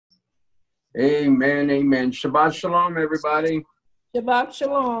Amen, amen. Shabbat shalom, everybody. Shabbat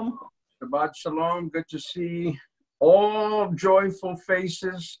shalom. Shabbat shalom. Good to see all joyful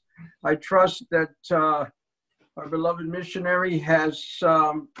faces. I trust that our beloved missionary has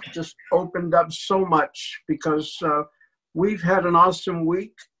just opened up so much, because we've had an awesome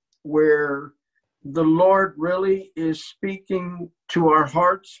week where the Lord really is speaking to our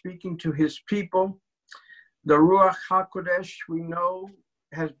hearts, speaking to his people. The Ruach HaKodesh, we know,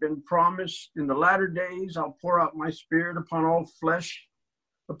 has been promised in the latter days. I'll pour out my spirit upon all flesh,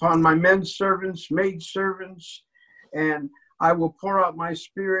 upon my men servants, maid servants, and I will pour out my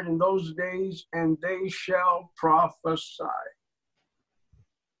spirit in those days, and they shall prophesy.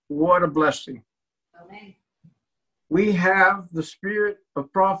 What a blessing. Amen. We have the spirit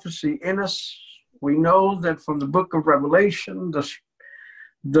of prophecy in us. We know that from the book of Revelation,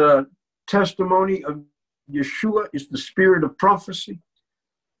 the testimony of Yeshua is the spirit of prophecy.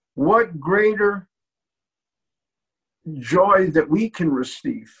 What greater joy that we can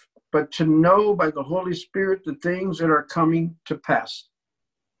receive, but to know by the Holy Spirit the things that are coming to pass.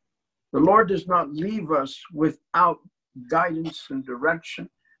 The Lord does not leave us without guidance and direction.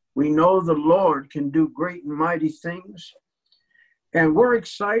 We know the Lord can do great and mighty things, and we're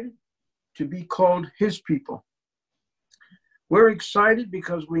excited to be called his people. We're excited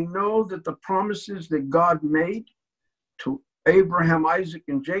because we know that the promises that God made to Abraham, Isaac,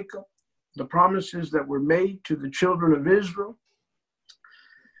 and Jacob, the promises that were made to the children of Israel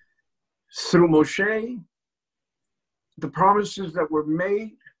through Moshe, the promises that were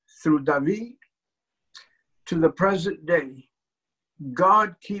made through David, to the present day,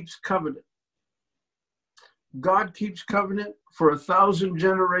 God keeps covenant. God keeps covenant for 1,000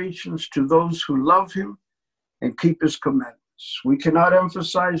 generations to those who love him and keep his commandments. We cannot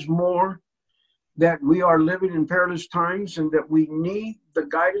emphasize more that we are living in perilous times and that we need the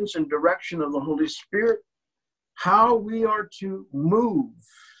guidance and direction of the Holy Spirit, how we are to move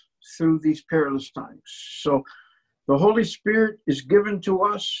through these perilous times. So the Holy Spirit is given to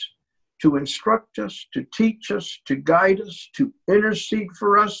us to instruct us, to teach us, to guide us, to intercede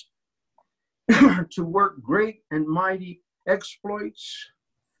for us, to work great and mighty exploits,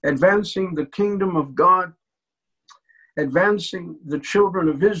 advancing the kingdom of God, advancing the children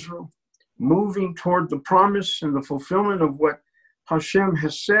of Israel, moving toward the promise and the fulfillment of what Hashem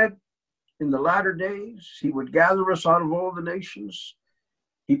has said in the latter days. He would gather us out of all the nations.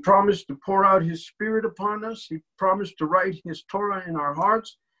 He promised to pour out his spirit upon us. He promised to write his Torah in our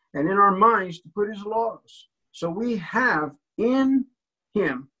hearts and in our minds, to put his laws. So we have in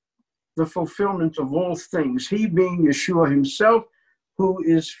him the fulfillment of all things, he being Yeshua himself, who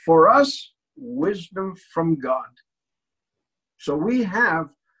is for us wisdom from God. So we have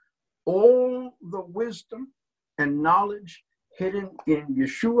all the wisdom and knowledge hidden in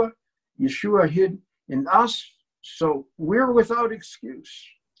Yeshua, Yeshua hid in us, so we're without excuse.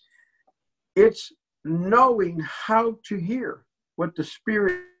 It's knowing how to hear what the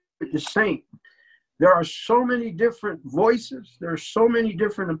Spirit is saying. There are so many different voices, there are so many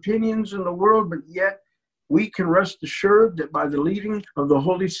different opinions in the world, but yet we can rest assured that by the leading of the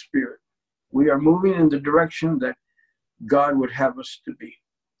Holy Spirit, we are moving in the direction that God would have us to be.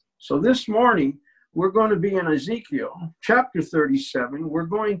 So this morning, we're going to be in Ezekiel chapter 37. We're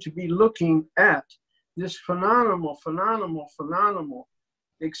going to be looking at this phenomenal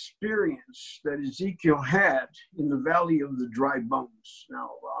experience that Ezekiel had in the valley of the dry bones. Now,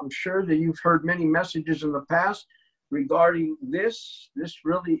 I'm sure that you've heard many messages in the past regarding this. This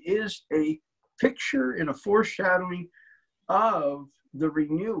really is a picture and a foreshadowing of the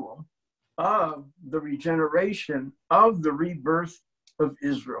renewal, of the regeneration, of the rebirth of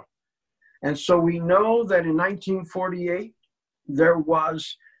Israel. And so we know that in 1948,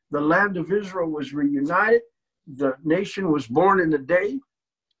 the land of Israel was reunited. The nation was born in a day,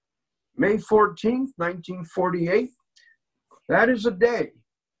 May 14th, 1948. That is a day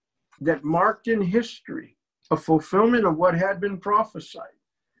that marked in history a fulfillment of what had been prophesied.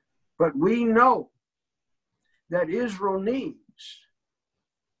 But we know that Israel needs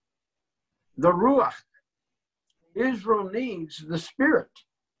the Ruach. Israel needs the Spirit.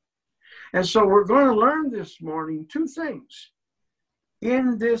 And so we're going to learn this morning two things.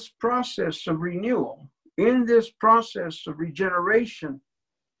 In this process of renewal, in this process of regeneration,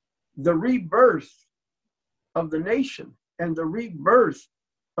 the rebirth of the nation and the rebirth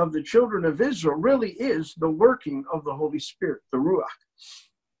of the children of Israel really is the working of the Holy Spirit, the Ruach.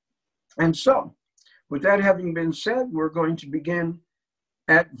 And so, with that having been said, we're going to begin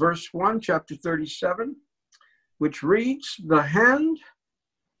at verse 1, chapter 37, which reads, "The hand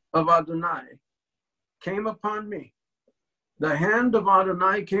of Adonai came upon me, the hand of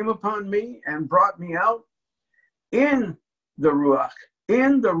Adonai came upon me and brought me out in the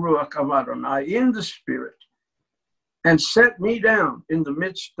Ruach of Adonai, in the Spirit, and set me down in the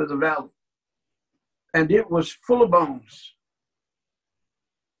midst of the valley. And it was full of bones.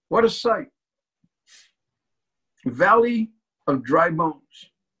 What a sight. Valley of dry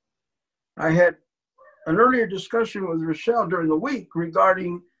bones. I had an earlier discussion with Rochelle during the week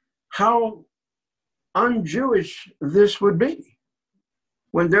regarding how un-Jewish this would be.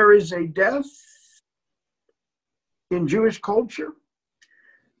 When there is a death in Jewish culture,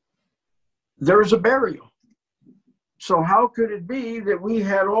 there is a burial. So how could it be that we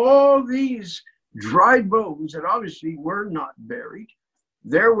had all these dry bones that obviously were not buried?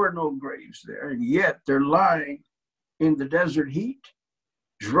 There were no graves there, and yet they're lying in the desert heat,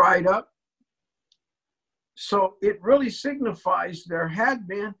 dried up. So it really signifies there had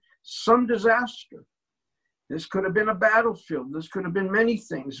been some disaster. This could have been a battlefield. This could have been many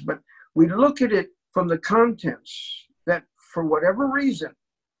things, but we look at it from the contents that for whatever reason,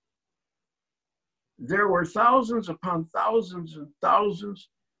 there were thousands upon thousands and thousands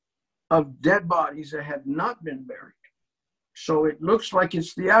of dead bodies that had not been buried. So it looks like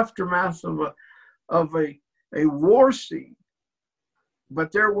it's the aftermath of a war scene,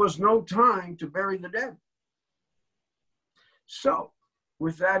 but there was no time to bury the dead. So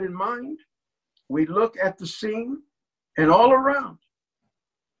with that in mind, we look at the scene, and all around,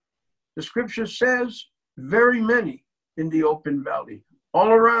 the scripture says very many in the open valley, all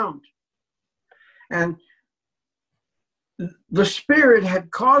around. And the Spirit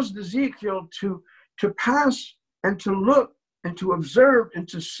had caused Ezekiel to pass and to look and to observe and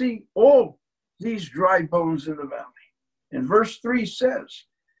to see all these dry bones in the valley. And verse 3 says,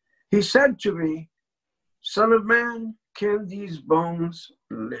 he said to me, Son of man, can these bones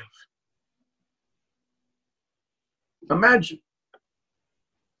live? Imagine.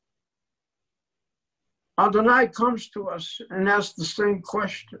 Adonai comes to us and asks the same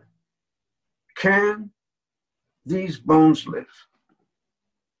question. Can these bones live?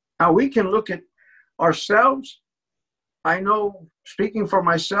 Now we can look at ourselves. I know, speaking for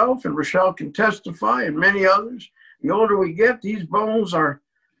myself, and Rochelle can testify, and many others, the older we get, these bones are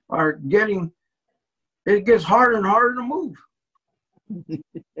getting, it gets harder and harder to move.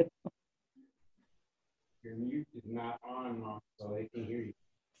 Your mute is not on, Mom, so they can hear you.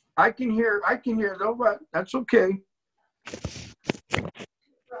 I can hear though, but that's okay.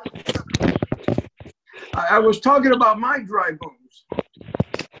 I was talking about my dry bones.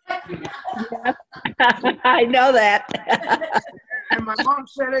 I know that. And my mom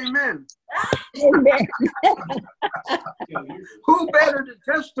said amen. Amen. Who better to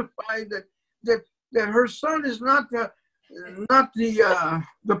testify that her son is not the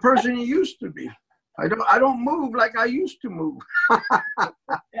person he used to be? I don't move like I used to move.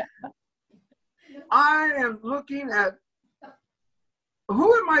 I am looking at,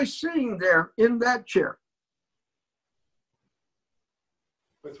 who am I seeing there in that chair?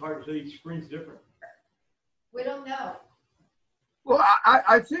 It's hard to see. Each screen's different. We don't know. Well,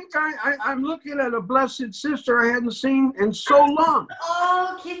 I think I'm looking at a blessed sister I hadn't seen in so long.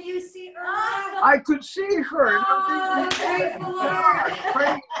 Oh, can you see her? I could see her. And I'm thinking, praise the Lord.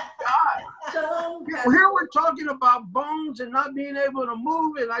 Praise God. Shalom. Here we're talking about bones and not being able to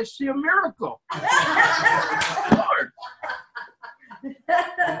move, and I see a miracle. Lord.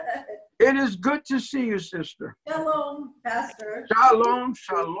 It is good to see you, sister. Shalom, Pastor. Shalom,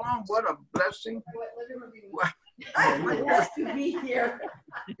 shalom. What a blessing. I'm blessed to be here.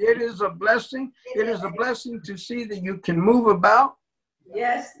 It is a blessing. It is a blessing to see that you can move about.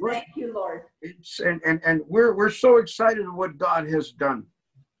 Yes, thank you, Lord. And we're so excited at what God has done.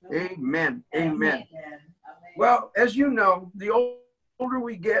 Amen. Amen. Well, as you know, the older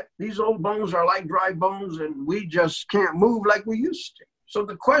we get, these old bones are like dry bones, and we just can't move like we used to. So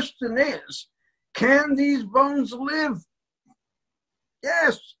the question is, can these bones live?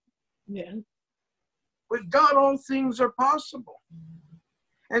 Yes. Yeah. With God, all things are possible.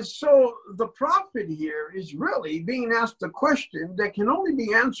 And so the prophet here is really being asked a question that can only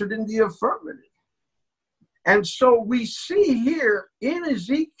be answered in the affirmative. And so we see here in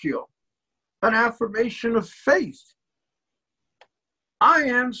Ezekiel an affirmation of faith. I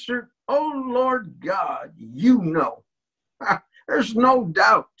answered, oh Lord God, you know. There's no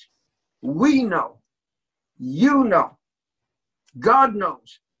doubt. We know. You know. God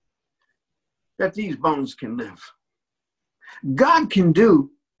knows that these bones can live. God can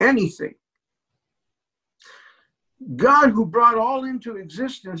do anything. God, who brought all into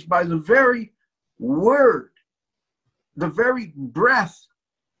existence by the very word, the very breath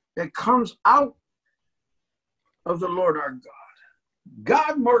that comes out of the Lord our God.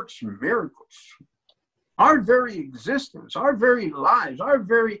 God works miracles. Our very existence, our very lives, our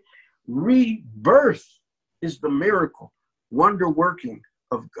very rebirth is the miracle, wonder working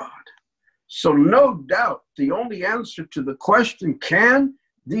of God. So no doubt the only answer to the question, can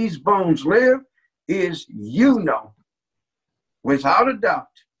these bones live, is without a doubt,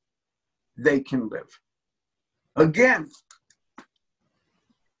 they can live. Again,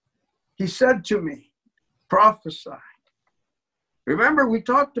 he said to me, prophesy. Remember, we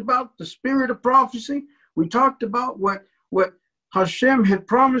talked about the spirit of prophecy. We talked about what Hashem had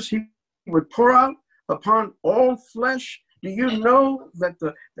promised he would pour out upon all flesh. Do you know that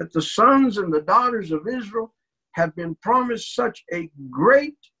the sons and the daughters of Israel have been promised such a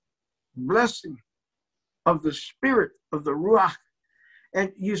great blessing of the spirit of the Ruach?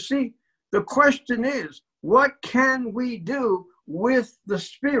 And you see, the question is, what can we do with the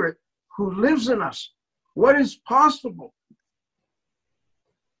spirit who lives in us? What is possible?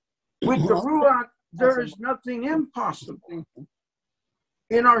 With the Ruach, there is nothing impossible.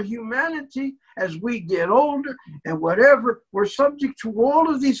 In our humanity, as we get older and whatever, we're subject to all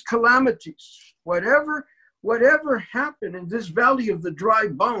of these calamities. Whatever happened in this valley of the dry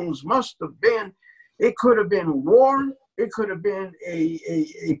bones must have been, it could have been war, it could have been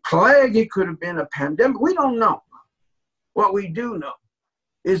a plague, it could have been a pandemic. We don't know. What we do know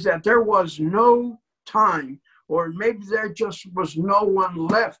is that there was no time, or maybe there just was no one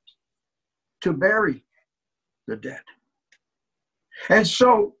left to bury the dead. And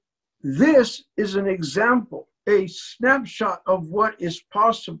so this is an example, a snapshot of what is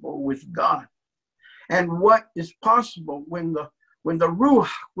possible with God, and what is possible when the Ruach,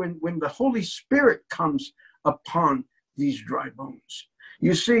 when the Holy Spirit comes upon these dry bones.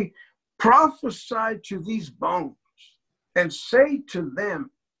 You see, prophesy to these bones and say to them,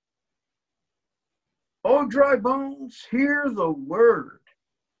 O dry bones, hear the word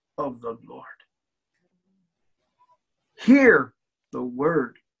of the Lord. Hear the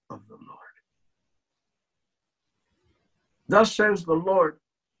word of the Lord. Thus says the Lord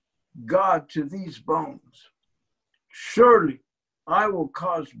God to these bones, surely I will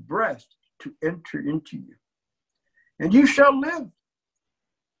cause breath to enter into you, and you shall live.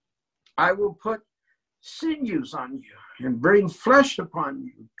 I will put sinews on you and bring flesh upon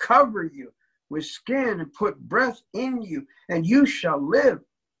you, cover you with skin and put breath in you, and you shall live.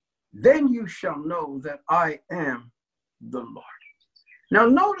 Then you shall know that I am the Lord. Now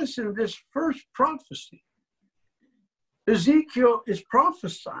notice in this first prophecy, Ezekiel is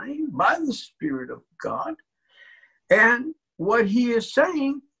prophesying by the Spirit of God, and what he is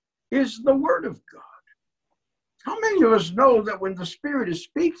saying is the word of God. How many of us know that when the Spirit is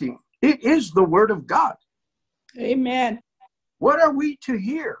speaking, it is the word of God? Amen. What are we to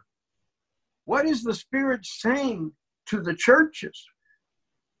hear? What is the Spirit saying to the churches?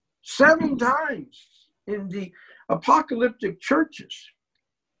 7 times in the apocalyptic churches,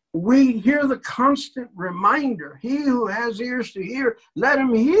 we hear the constant reminder, he who has ears to hear, let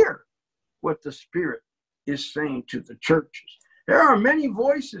him hear what the Spirit is saying to the churches. There are many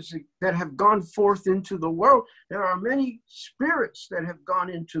voices that have gone forth into the world. There are many spirits that have gone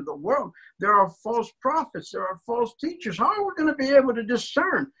into the world. There are false prophets. There are false teachers. How are we going to be able to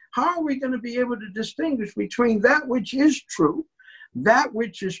discern? How are we going to be able to distinguish between that which is true, that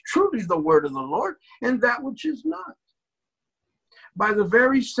which is truly the word of the Lord, and that which is not? By the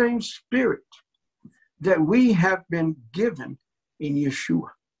very same Spirit that we have been given in Yeshua.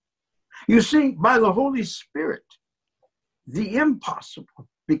 You see, by the Holy Spirit, the impossible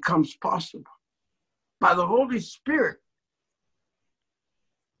becomes possible. By the Holy Spirit,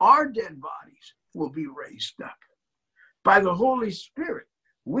 our dead bodies will be raised up. By the Holy Spirit,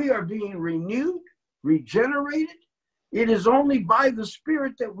 we are being renewed, regenerated. It is only by the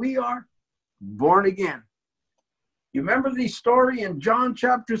Spirit that we are born again. You remember the story in John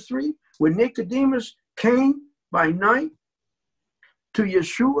chapter 3 when Nicodemus came by night to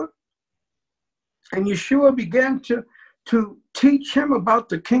Yeshua, and Yeshua began to teach him about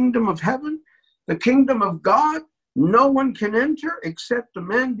the kingdom of heaven, the kingdom of God. No one can enter except the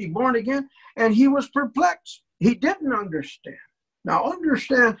man be born again. And he was perplexed. He didn't understand. Now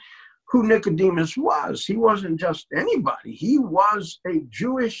understand who Nicodemus was. He wasn't just anybody. He was a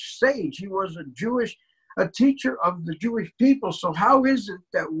Jewish sage. He was a teacher of the Jewish people. So how is it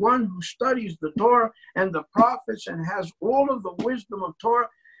that one who studies the Torah and the prophets and has all of the wisdom of Torah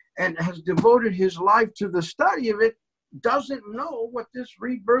and has devoted his life to the study of it doesn't know what this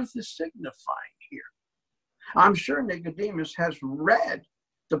rebirth is signifying here? I'm sure Nicodemus has read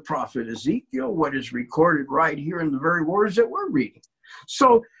the prophet Ezekiel, what is recorded right here in the very words that we're reading.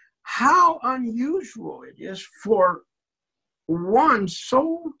 So how unusual it is for one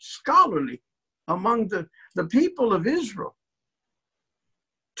so scholarly among the people of Israel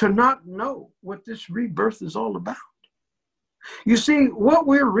to not know what this rebirth is all about. You see, what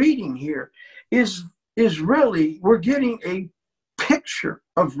we're reading here is really, we're getting a picture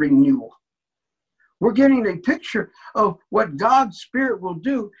of renewal. We're getting a picture of what God's Spirit will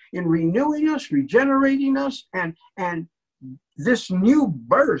do in renewing us, regenerating us, and this new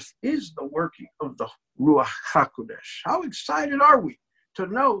birth is the working of the Ruach HaKodesh. How excited are we to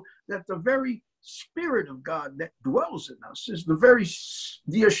know that the very Spirit of God that dwells in us is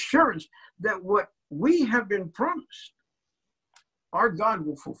the assurance that what we have been promised, our God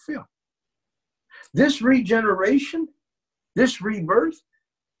will fulfill. This regeneration, this rebirth,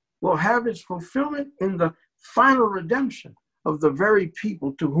 will have its fulfillment in the final redemption of the very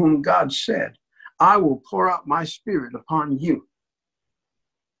people to whom God said, I will pour out my Spirit upon you,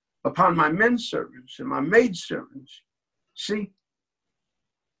 upon my men servants and my maid servants. See?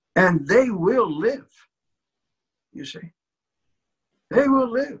 And they will live. You see? They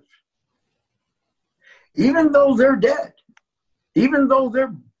will live. Even though they're dead, even though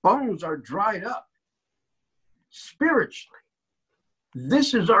their bones are dried up, spiritually,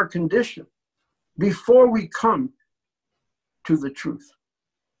 this is our condition before we come to the truth.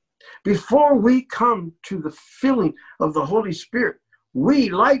 Before we come to the filling of the Holy Spirit, we,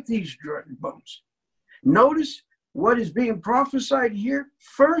 like these dry bones. Notice what is being prophesied here.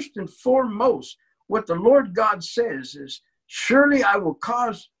 First and foremost, what the Lord God says is, surely I will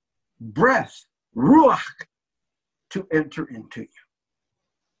cause breath, ruach, to enter into you.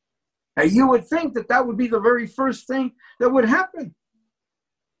 Now, you would think that that would be the very first thing that would happen.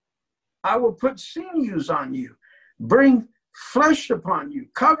 I will put sinews on you, bring flesh upon you,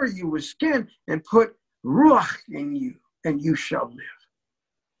 cover you with skin, and put ruach in you, and you shall live.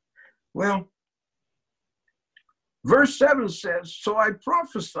 Well, verse 7 says, so I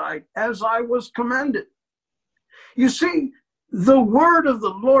prophesied as I was commanded. You see, the word of the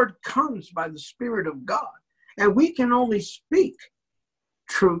Lord comes by the Spirit of God, and we can only speak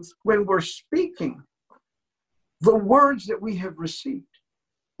truth when we're speaking the words that we have received.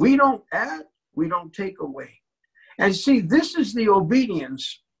 We don't add, we don't take away. And see, this is the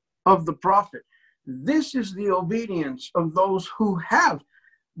obedience of the prophet. This is the obedience of those who have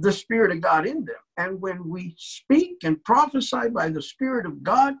the Spirit of God in them. And when we speak and prophesy by the Spirit of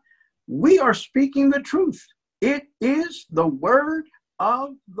God, we are speaking the truth. It is the word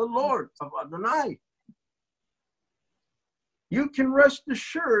of the Lord, of Adonai. You can rest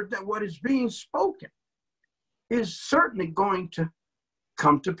assured that what is being spoken is certainly going to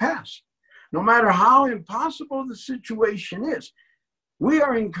come to pass. No matter how impossible the situation is, we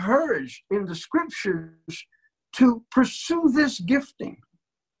are encouraged in the scriptures to pursue this gifting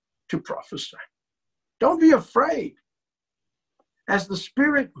to prophesy. Don't be afraid. As the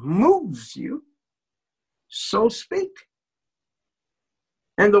Spirit moves you, so speak.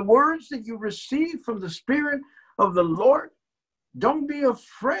 And the words that you receive from the Spirit of the Lord, don't be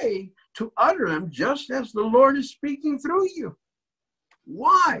afraid to utter them just as the Lord is speaking through you.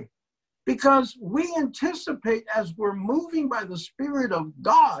 Why? Because we anticipate, as we're moving by the Spirit of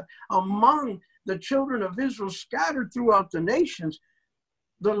God among the children of Israel scattered throughout the nations,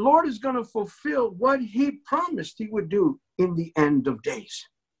 the Lord is going to fulfill what he promised he would do in the end of days.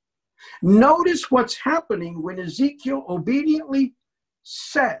 Notice what's happening when Ezekiel obediently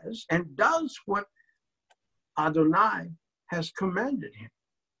says and does what Adonai has commanded him.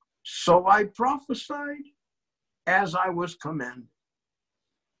 So I prophesied as I was commanded.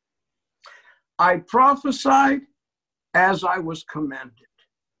 I prophesied as I was commanded.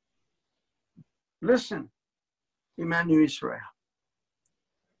 Listen, Emmanuel Israel.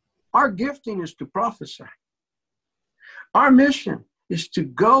 Our gifting is to prophesy. Our mission is to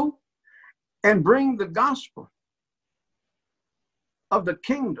go and bring the gospel of the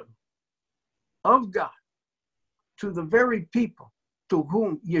kingdom of God to the very people to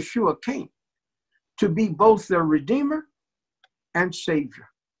whom Yeshua came, to be both their Redeemer and Savior.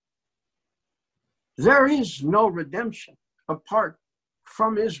 There is no redemption apart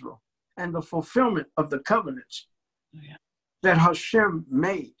from Israel and the fulfillment of the covenants that Hashem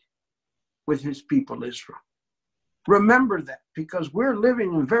made with his people Israel. Remember that, because we're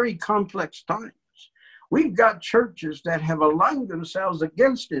living in very complex times. We've got churches that have aligned themselves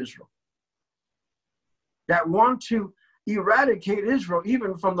against Israel, that want to eradicate Israel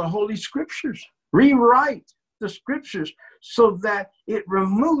even from the Holy Scriptures, rewrite the Scriptures so that it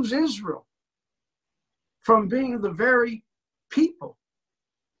removes Israel from being the very people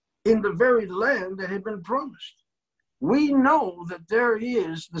in the very land that had been promised. We know that there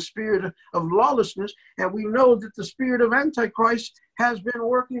is the spirit of lawlessness, and we know that the spirit of Antichrist has been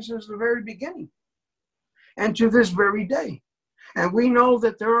working since the very beginning and to this very day. And we know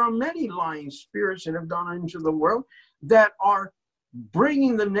that there are many lying spirits that have gone into the world that are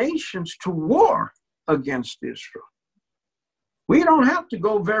bringing the nations to war against Israel. We don't have to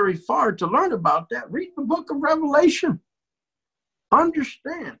go very far to learn about that. Read the book of Revelation.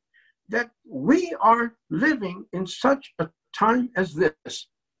 Understand that we are living in such a time as this.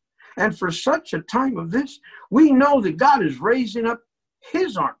 And for such a time of this, we know that God is raising up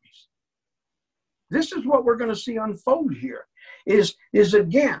his armies. This is what we're going to see unfold here, is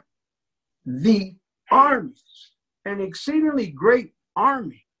again, the armies, an exceedingly great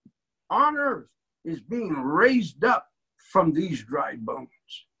army on earth is being raised up from these dry bones.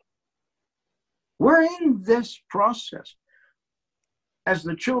 We're in this process as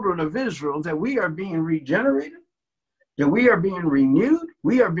the children of Israel, that we are being regenerated, that we are being renewed,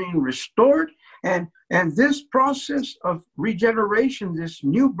 we are being restored, and this process of regeneration, this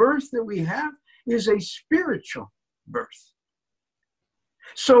new birth that we have, is a spiritual birth.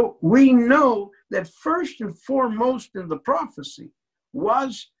 So we know that first and foremost in the prophecy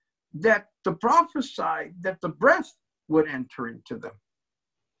was that the prophesied that the breath would enter into them.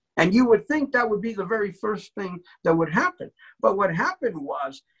 And you would think that would be the very first thing that would happen. But what happened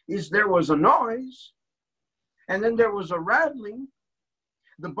is there was a noise, and then there was a rattling.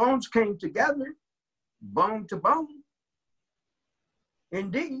 The bones came together, bone to bone.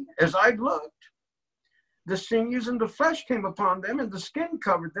 Indeed, as I looked, the sinews and the flesh came upon them, and the skin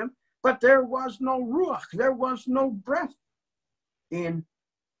covered them, but there was no ruach, there was no breath in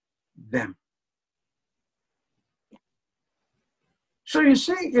them. So you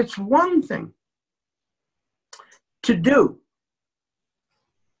see, it's one thing to do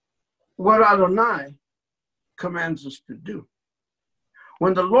what Adonai commands us to do.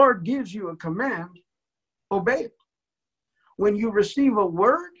 When the Lord gives you a command, obey it. When you receive a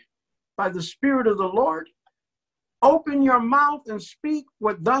word by the Spirit of the Lord, open your mouth and speak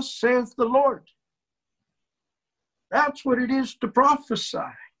what thus saith the Lord. That's what it is to prophesy.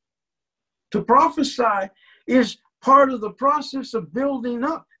 To prophesy is part of the process of building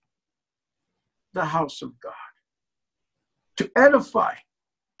up the house of God. To edify,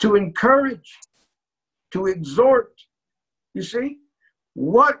 to encourage, to exhort. You see,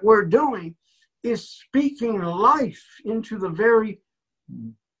 what we're doing is speaking life into the very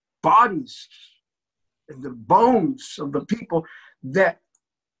bodies and the bones of the people that,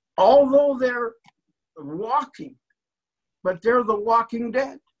 although they're walking, but they're the walking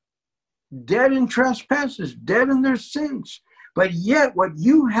dead. Dead in trespasses, dead in their sins. But yet what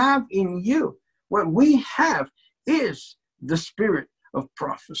you have in you, what we have, is the spirit of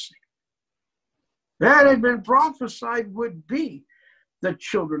prophecy. That had been prophesied would be the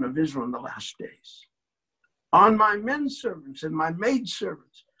children of Israel in the last days. On my men servants and my maid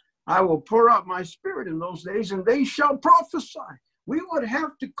servants, I will pour out my spirit in those days, and they shall prophesy. We would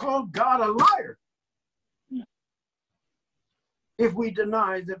have to call God a liar if we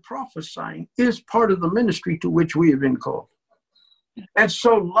deny that prophesying is part of the ministry to which we have been called. And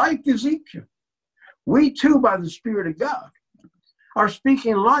so, like Ezekiel, we too, by the Spirit of God, are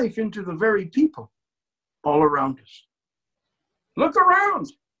speaking life into the very people all around us. Look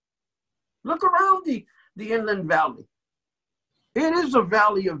around. Look around the inland valley. It is a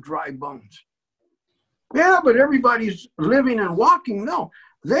valley of dry bones. Yeah, but everybody's living and walking. No,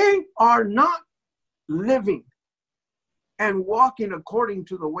 they are not living and walking according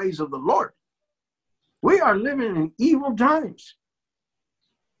to the ways of the Lord. We are living in evil times,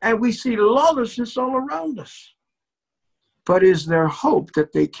 and we see lawlessness all around us. But is there hope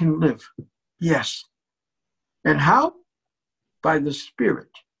that they can live? Yes. And how? By the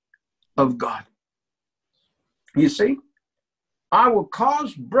Spirit of God. You see, I will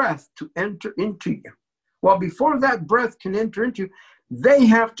cause breath to enter into you. Well, before that breath can enter into you, they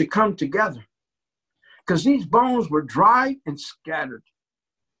have to come together. Because these bones were dry and scattered.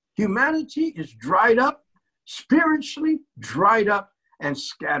 Humanity is dried up, spiritually dried up and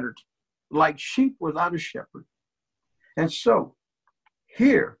scattered, like sheep without a shepherd. And so,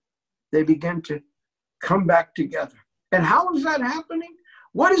 here, they begin to come back together. And how is that happening?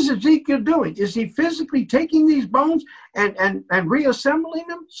 What is Ezekiel doing? Is he physically taking these bones and reassembling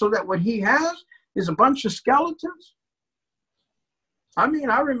them so that what he has is a bunch of skeletons? I mean,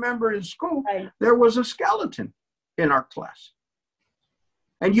 I remember in school, there was a skeleton in our class.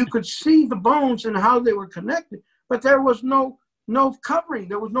 And you could see the bones and how they were connected, but there was no covering.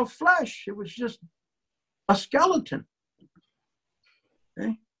 There was no flesh. It was just a skeleton.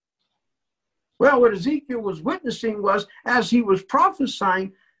 Okay? Well, what Ezekiel was witnessing was, as he was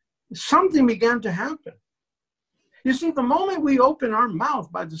prophesying, something began to happen. You see, the moment we open our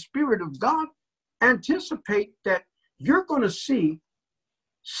mouth by the Spirit of God, anticipate that you're going to see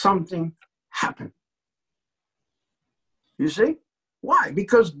something happen. You see? Why?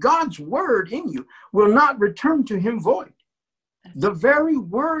 Because God's word in you will not return to him void. The very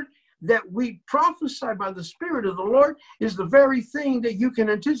word that we prophesy by the Spirit of the Lord is the very thing that you can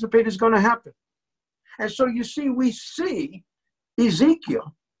anticipate is going to happen. And so you see, we see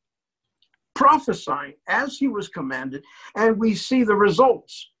Ezekiel prophesying as he was commanded, and we see the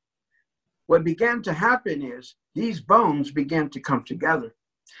results. What began to happen is these bones began to come together.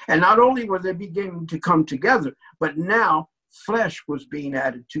 And not only were they beginning to come together, but now flesh was being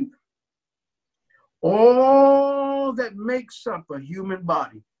added to them. All that makes up a human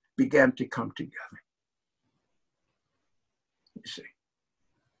body began to come together. You see,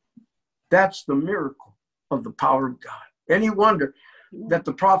 that's the miracle of the power of God. Any wonder that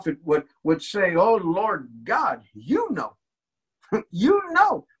the prophet would say, oh, Lord God, you know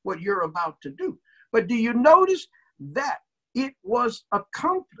what you're about to do. But do you notice that it was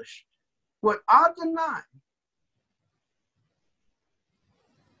accomplished? What Adonai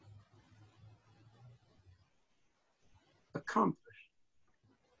accomplished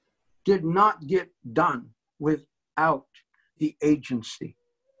did not get done without the agency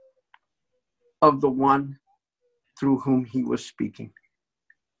of the one through whom he was speaking.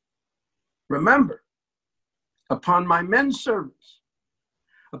 Remember, upon my men servants,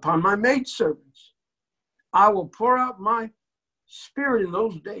 upon my maid servants, I will pour out my Spirit in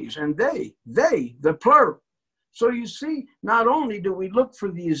those days. And they, the plural. So you see, not only do we look for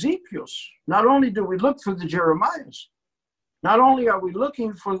the Ezekiels, not only do we look for the Jeremiahs, not only are we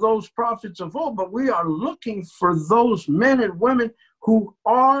looking for those prophets of old, but we are looking for those men and women who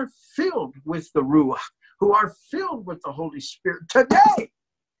are filled with the Ruach, who are filled with the Holy Spirit today.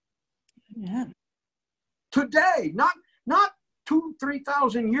 Yeah. Today, not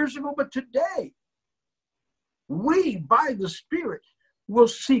 2,000-3,000 years ago, but today. We, by the Spirit, will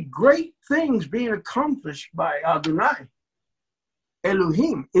see great things being accomplished by Adonai,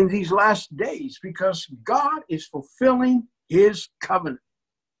 Elohim, in these last days, because God is fulfilling his covenant.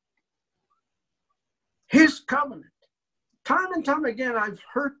 His covenant. Time and time again, I've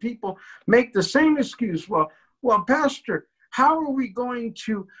heard people make the same excuse. Well, Pastor, how are we going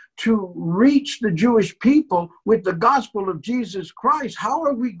to reach the Jewish people with the gospel of Jesus Christ? How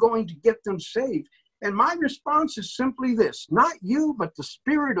are we going to get them saved? And my response is simply this: not you, but the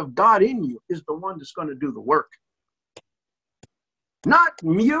Spirit of God in you is the one that's going to do the work. Not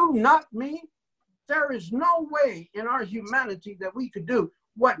you, not me. There is no way in our humanity that we could do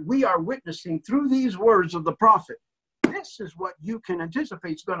what we are witnessing through these words of the prophet. This is what you can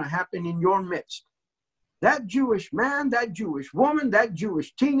anticipate is going to happen in your midst. That Jewish man, that Jewish woman, that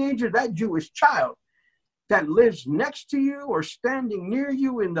Jewish teenager, that Jewish child that lives next to you or standing near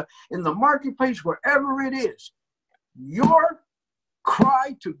you in the marketplace, wherever it is, your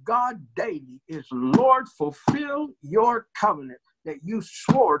cry to God daily is, Lord, fulfill your covenant that you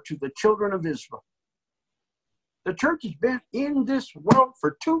swore to the children of Israel. The church has been in this world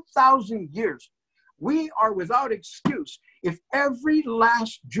for 2,000 years. We are without excuse if every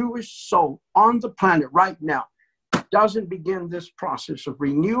last Jewish soul on the planet right now doesn't begin this process of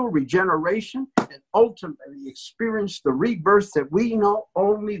renewal, regeneration, and ultimately experience the rebirth that we know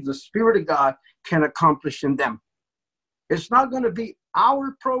only the Spirit of God can accomplish in them. It's not going to be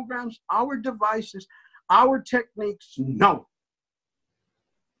our programs, our devices, our techniques. No.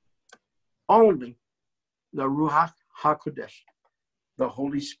 Only the Ruach HaKodesh, the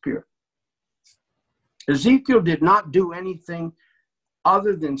Holy Spirit. Ezekiel did not do anything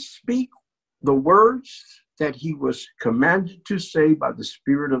other than speak the words that he was commanded to say by the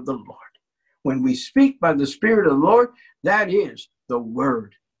Spirit of the Lord. When we speak by the Spirit of the Lord, that is the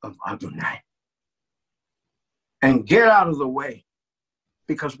word of Adonai. And get out of the way,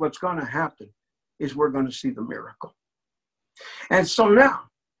 because what's going to happen is we're going to see the miracle. And so now,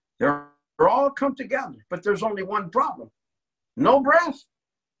 they're all come together, but there's only one problem. No breath.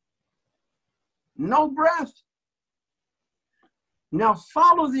 No breath. Now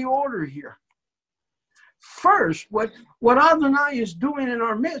follow the order here. First, what Adonai is doing in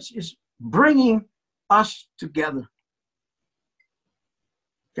our midst is bringing us together.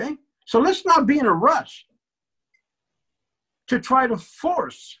 Okay? So let's not be in a rush to try to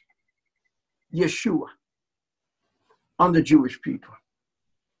force Yeshua on the Jewish people.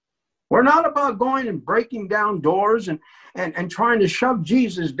 We're not about going and breaking down doors and trying to shove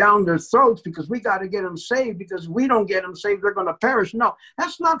Jesus down their throats because we got to get them saved, because if we don't get them saved, they're going to perish. No,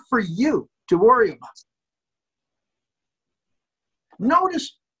 that's not for you. to worry about.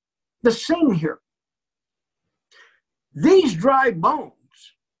 Notice the scene here. These dry bones,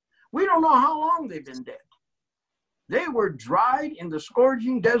 we don't know how long they've been dead. They were dried in the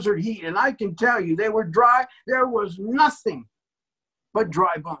scorching desert heat, and I can tell you they were dry. There was nothing but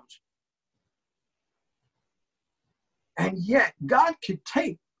dry bones. And yet God could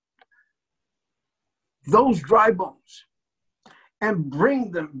take those dry bones and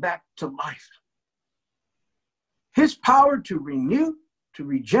bring them back to life. His power to renew, to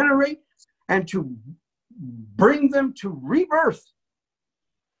regenerate, and to bring them to rebirth.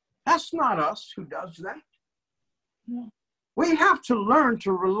 That's not us who does that. No. We have to learn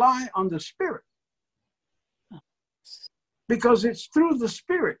to rely on the Spirit, because it's through the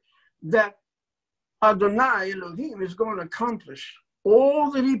Spirit that Adonai Elohim is going to accomplish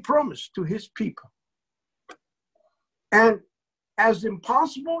all that he promised to his people. And as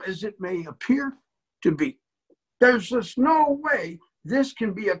impossible as it may appear to be, there's just no way this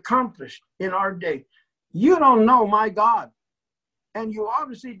can be accomplished in our day. You don't know my God, and you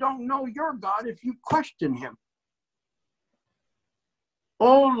obviously don't know your God if you question him.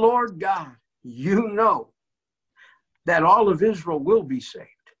 Oh, Lord God, you know that all of Israel will be saved.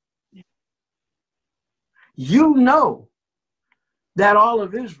 You know that all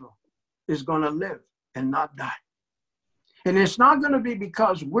of Israel is going to live and not die. And it's not going to be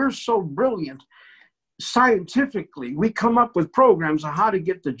because we're so brilliant scientifically. We come up with programs on how to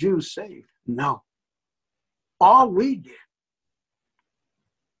get the Jews saved. No. All we did,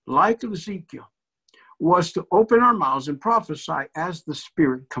 like Ezekiel, was to open our mouths and prophesy as the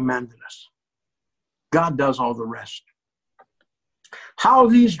Spirit commanded us. God does all the rest. How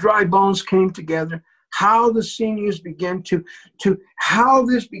these dry bones came together, how the sinews began how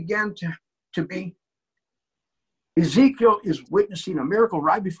this began to be. Ezekiel is witnessing a miracle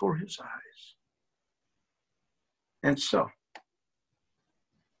right before his eyes. And so,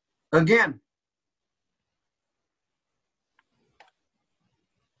 again,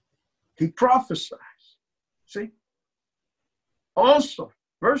 he prophesies. See? Also,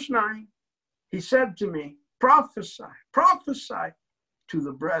 verse 9, he said to me, prophesy to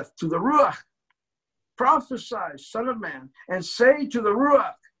the breath, to the Ruach. Prophesy, son of man, and say to the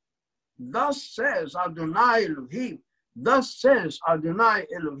Ruach, thus says Adonai Elohim, thus says Adonai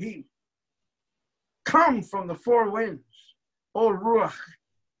Elohim, come from the four winds, O Ruach,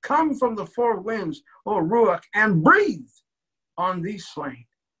 come from the four winds, O Ruach, and breathe on these slain,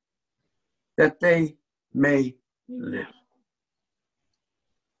 that they may live.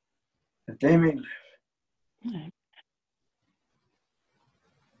 That they may live.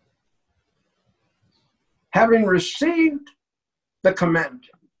 Having received the command,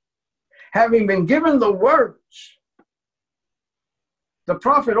 having been given the words, the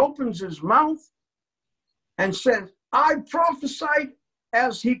prophet opens his mouth and says, I prophesied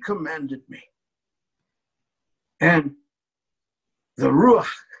as he commanded me. And the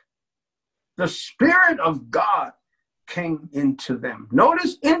Ruach, the Spirit of God, came into them.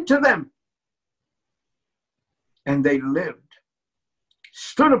 Notice, into them. And they lived,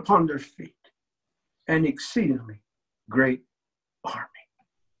 stood upon their feet, an exceedingly great army.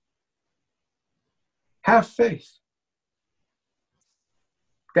 Have faith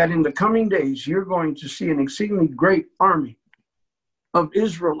that in the coming days, you're going to see an exceedingly great army of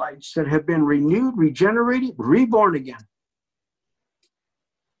Israelites that have been renewed, regenerated, reborn again,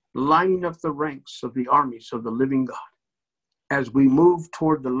 lining up the ranks of the armies of the living God as we move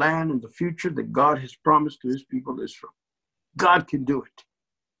toward the land and the future that God has promised to his people Israel. God can do it.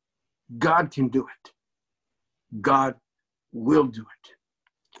 God can do it. God will do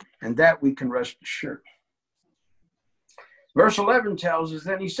it. And that we can rest assured. Verse 11 tells us,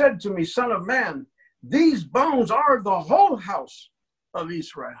 then he said to me, son of man, these bones are the whole house of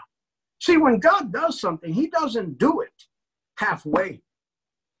Israel. See, when God does something, he doesn't do it halfway.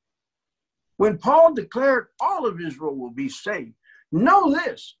 When Paul declared all of Israel will be saved, know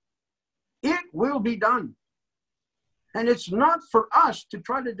this, it will be done. And it's not for us to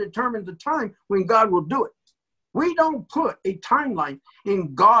try to determine the time when God will do it. We don't put a timeline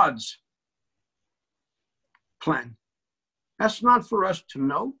in God's plan. That's not for us to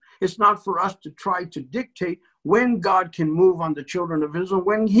know. It's not for us to try to dictate when God can move on the children of Israel,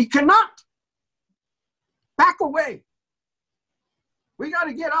 when he cannot. Back away. We got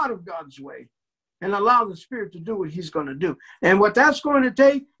to get out of God's way and allow the Spirit to do what he's going to do. And what that's going to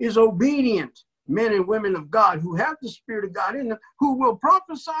take is obedient men and women of God who have the Spirit of God in them, who will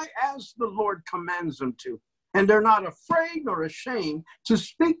prophesy as the Lord commands them to. And they're not afraid nor ashamed to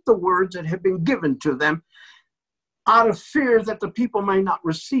speak the words that have been given to them out of fear that the people may not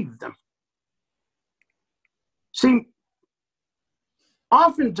receive them. See,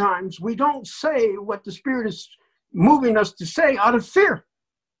 oftentimes we don't say what the Spirit is moving us to say out of fear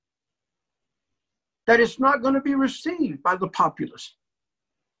that it's not going to be received by the populace,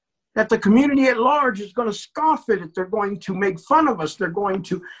 that the community at large is going to scoff at it. They're going to make fun of us. They're going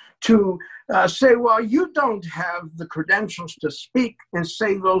to say, well, you don't have the credentials to speak and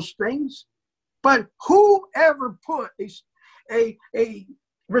say those things. But whoever put a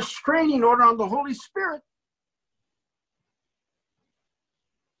restraining order on the Holy Spirit,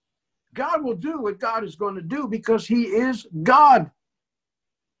 God will do what God is going to do because he is God.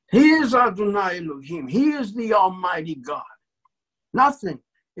 He is Adonai Elohim. He is the Almighty God. Nothing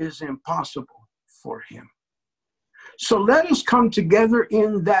is impossible for him. So let us come together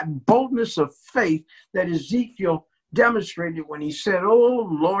in that boldness of faith that Ezekiel demonstrated when he said, oh,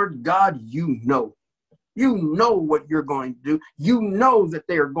 Lord God, you know what you're going to do. You know that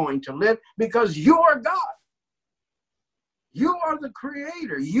they are going to live because you are God. You are the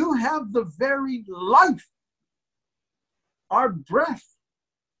creator. You have the very life. Our breath,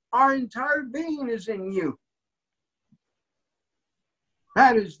 our entire being is in you.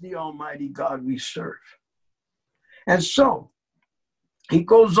 That is the Almighty God we serve. And so he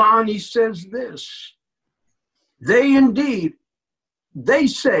goes on, he says this, they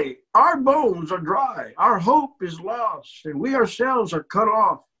say, our bones are dry, our hope is lost, and we ourselves are cut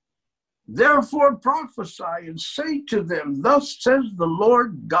off. Therefore prophesy and say to them, thus says the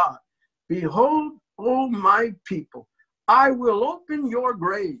Lord God, behold, O my people, I will open your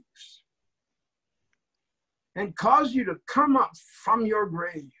graves and cause you to come up from your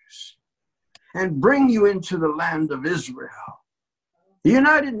graves and bring you into the land of Israel. The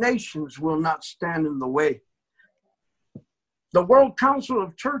United Nations will not stand in the way. The World Council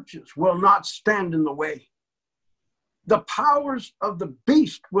of Churches will not stand in the way. The powers of the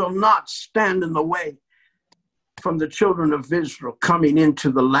beast will not stand in the way from the children of Israel coming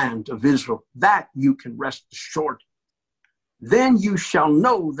into the land of Israel. That you can rest assured. Then you shall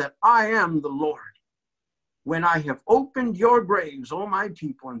know that I am the Lord, when I have opened your graves, O my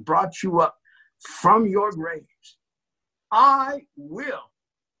people, and brought you up from your graves. I will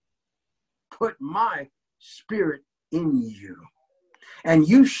put my spirit in you, and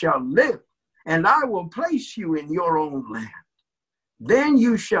you shall live, and I will place you in your own land. Then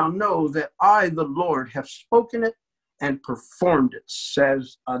you shall know that I, the Lord, have spoken it and performed it,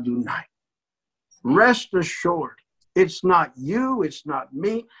 says Adonai. Rest assured, it's not you, it's not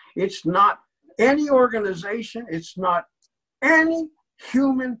me, it's not any organization, it's not any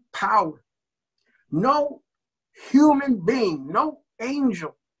human power. No human being, no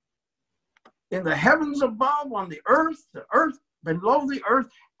angel in the heavens above, on the earth below the earth,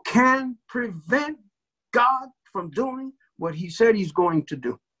 can prevent God from doing what he said he's going to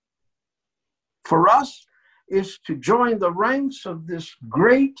do. For us is to join the ranks of this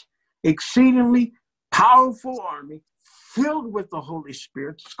great, exceedingly powerful army filled with the Holy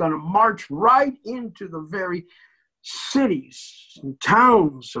Spirit. It's going to march right into the very cities and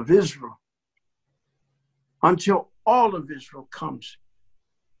towns of Israel until all of Israel comes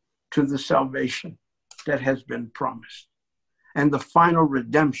to the salvation that has been promised and the final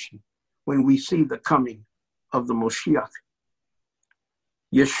redemption when we see the coming of the Moshiach,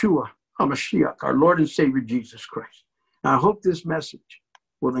 Yeshua HaMashiach, our Lord and Savior Jesus Christ. I hope this message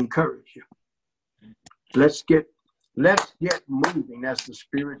will encourage you. Let's get moving as the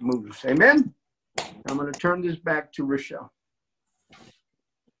Spirit moves. Amen. I'm going to turn this back to Rochelle.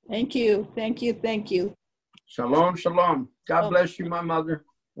 Thank you. Thank you. Thank you. Shalom, shalom. God bless you, my mother.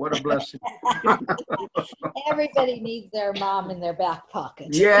 What a blessing. Everybody needs their mom in their back pocket.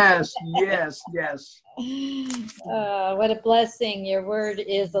 Yes, yes, yes. What a blessing. Your word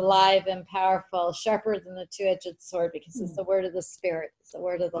is alive and powerful, sharper than the two-edged sword, because it's the word of the Spirit. It's the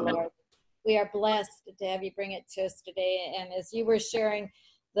word of the Lord. We are blessed to have you bring it to us today. And as you were sharing,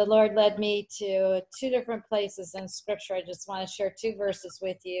 the Lord led me to two different places in Scripture. I just want to share two verses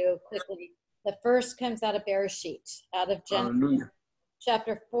with you quickly. The first comes out of Bereshit, out of Genesis. Hallelujah.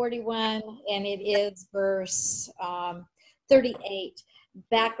 Chapter 41, and it is verse 38.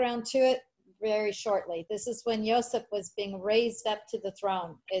 Background to it, very shortly. This is when Joseph was being raised up to the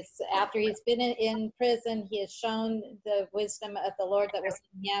throne. It's after he's been in prison. He has shown the wisdom of the Lord that was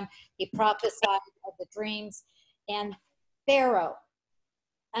in him. He prophesied of the dreams. And Pharaoh,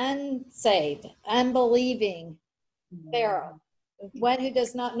 unsaved, unbelieving Pharaoh, one who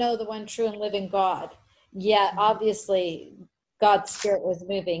does not know the one true and living God, yet obviously God's Spirit was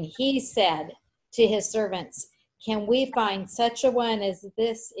moving. He said to his servants, can we find such a one as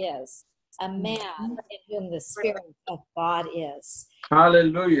this is, a man in whom the Spirit of God is.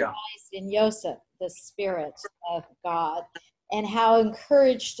 Hallelujah. Christ in Joseph, the Spirit of God, and how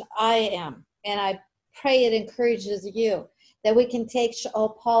encouraged I am. And I pray it encourages you that we can take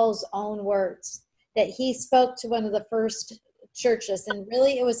Paul's own words, that he spoke to one of the first churches, and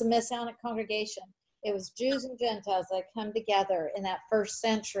really it was a Messianic congregation. It was Jews and Gentiles that come together in that first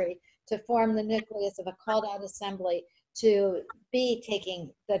century to form the nucleus of a called out assembly to be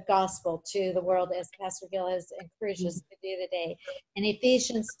taking the gospel to the world, as Pastor Gil has encouraged us to do today. In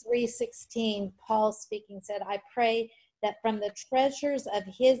Ephesians 3:16, Paul speaking said, I pray that from the treasures of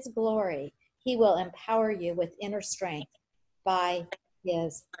his glory, he will empower you with inner strength by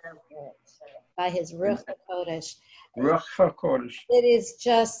his Spirit, by his Ruach HaKodesh. Ruach HaKodesh. It is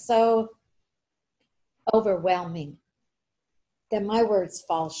just so overwhelming that my words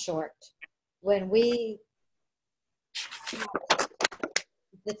fall short. When we,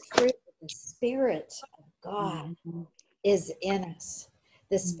 the truth of the Spirit of God is in us.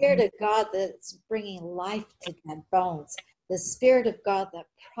 The Spirit of God that's bringing life to dead bones. The Spirit of God that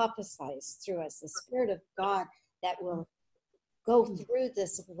prophesies through us. The Spirit of God that will go through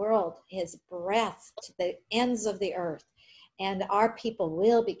this world, his breath to the ends of the earth. And our people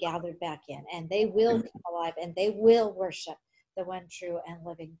will be gathered back in, and they will come alive, and they will worship the one true and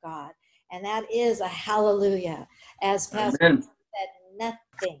living God. And that is a hallelujah. As Pastor Amen. said,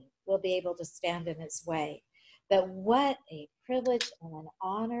 nothing will be able to stand in its way. But what a privilege and an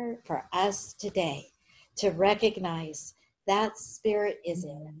honor for us today to recognize that Spirit is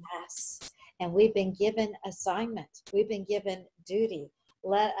in us. And we've been given assignment. We've been given duty.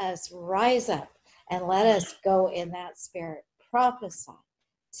 Let us rise up and let us go in that Spirit. Prophesy.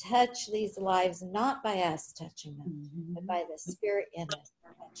 Touch these lives, not by us touching them, but by the Spirit in us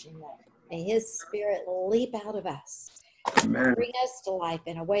touching them. May his Spirit leap out of us, Amen. bring us to life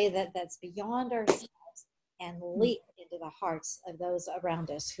in a way that's beyond ourselves, and leap into the hearts of those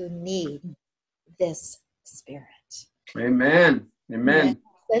around us who need this Spirit. Amen. Amen.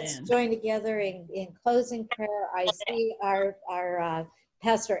 Let's join together in closing prayer. I see our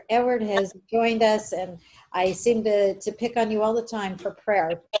Pastor Edward has joined us, and I seem to pick on you all the time for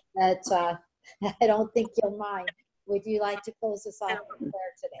prayer, but I don't think you'll mind. Would you like to close us off in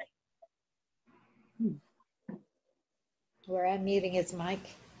prayer today? We're unmuting his mic.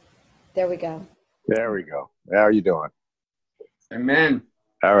 There we go. There we go. How are you doing? Amen.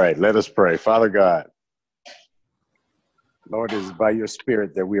 All right, let us pray. Father God, Lord, it is by your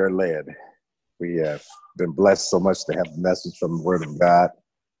Spirit that we are led. We have been blessed so much to have the message from the Word of God.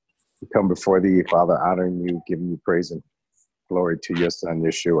 We come before thee, Father, honoring you, giving you praise and glory to your Son,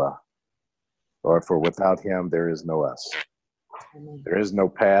 Yeshua. Lord, for without him, there is no us. Amen. There is no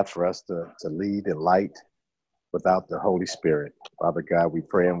path for us to lead in light without the Holy Spirit. Father God, we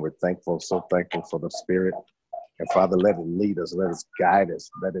pray and we're thankful, so thankful for the Spirit. And Father, let it lead us, let us guide us,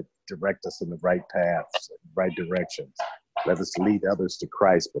 let it direct us in the right paths, right directions. Let us lead others to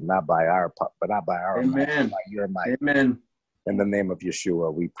Christ, but not by our might, Amen. by your might. Amen. In the name of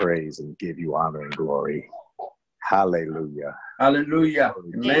Yeshua, we praise and give you honor and glory. Hallelujah. Hallelujah.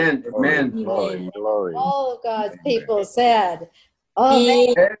 Amen. Amen. Glory, glory. All of God's people said,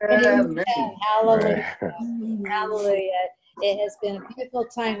 amen. Amen. Hallelujah. Hallelujah. It has been a beautiful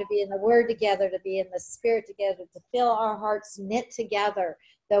time to be in the Word together, to be in the Spirit together, to feel our hearts knit together,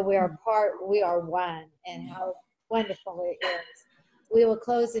 that we are part, we are one, and how wonderful it is. We will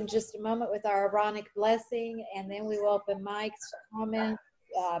close in just a moment with our Aaronic blessing, and then we will open mics, comments,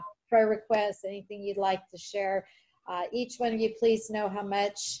 prayer requests, anything you'd like to share. Each one of you, please know how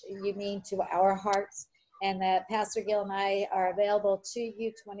much you mean to our hearts, and that Pastor Gil and I are available to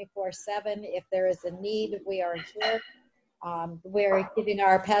you 24/7. If there is a need, we are here. We're giving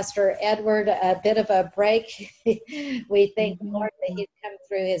our Pastor Edward a bit of a break. We thank the Lord that he's come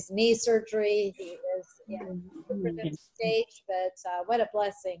through his knee surgery. He is in a super good stage, but what a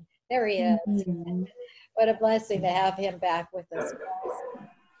blessing. There he is. What a blessing to have him back with us.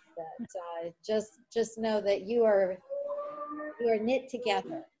 But just know that you are knit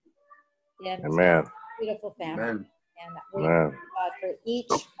together in Amen. beautiful family. Amen. And we Amen. thank God for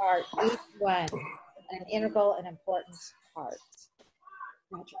each part, each one, an integral and important part.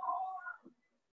 Roger.